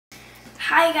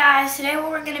Hi guys, today what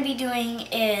we're going to be doing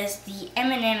is the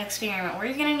M&M experiment. What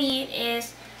you're going to need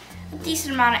is a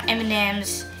decent amount of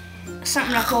M&Ms,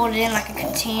 something to hold it in like a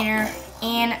container,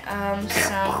 and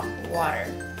some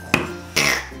water.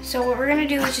 So what we're going to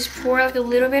do is just pour like a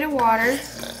little bit of water.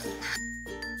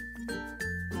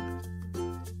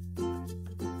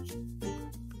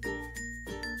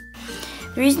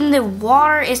 The reason the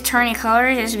water is turning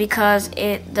colors is because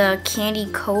the candy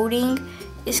coating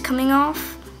is coming off.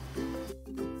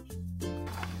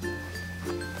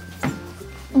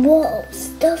 Whoa,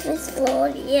 stuff is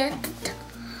floating at the top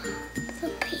of the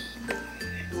paper.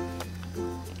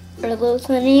 Are those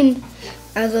M&Ms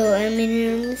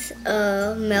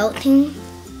melting?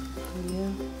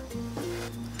 Yeah.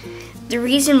 The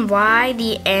reason why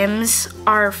the M's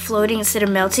are floating instead of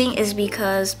melting is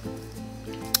because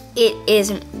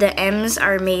the M's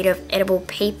are made of edible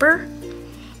paper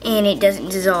and it doesn't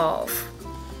dissolve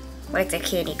like the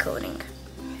candy coating.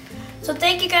 So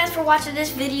thank you guys for watching this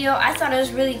video. I thought it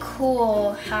was really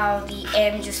cool how the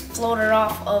M just floated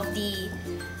off of the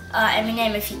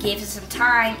M&M if you gave it some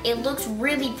time. It looks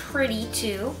really pretty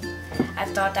too. I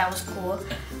thought that was cool.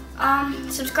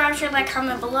 Subscribe, share, like,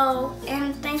 comment below,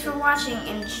 and thanks for watching,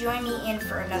 and join me in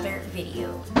for another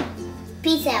video.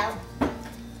 Peace out.